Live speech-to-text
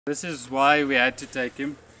This is why we had to take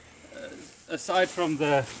him. Aside from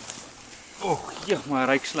the... Oh, yeah, my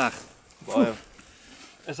ryk sleg.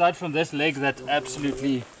 Aside from this leg that's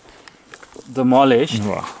absolutely demolished.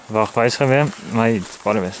 Wacht, wys geweer. My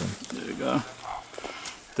body missing. There we go.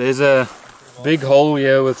 There's a big hole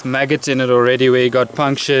here with maggots in it already where he got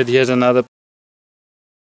punctured. Here's another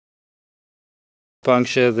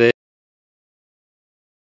puncture there.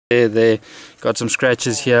 There. Got some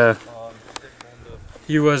scratches here.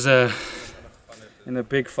 He was in a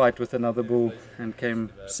big fight with another bull and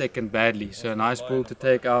came second badly. So a nice bull to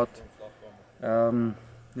take out.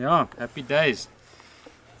 Yeah, happy days.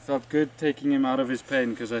 Felt good taking him out of his pain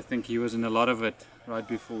because I think he was in a lot of it right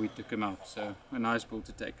before we took him out. So a nice bull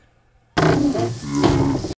to take.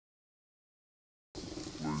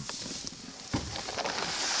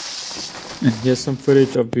 And here's some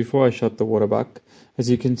footage of before I shot the Waterbuck. As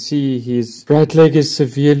you can see, his right leg is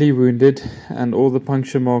severely wounded and all the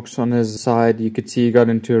puncture marks on his side. You could see he got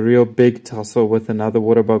into a real big tussle with another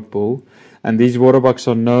Waterbuck bull. And these Waterbucks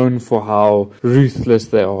are known for how ruthless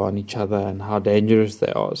they are on each other and how dangerous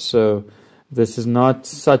they are. So this is not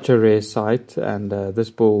such a rare sight, and this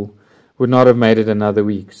bull would not have made it another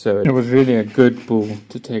week. So it was really a good bull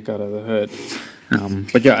to take out of the herd.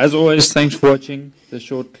 But yeah, as always, thanks for watching the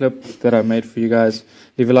short clip that I made for you guys.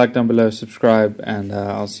 Leave a like down below, subscribe, and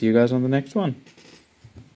I'll see you guys on the next one.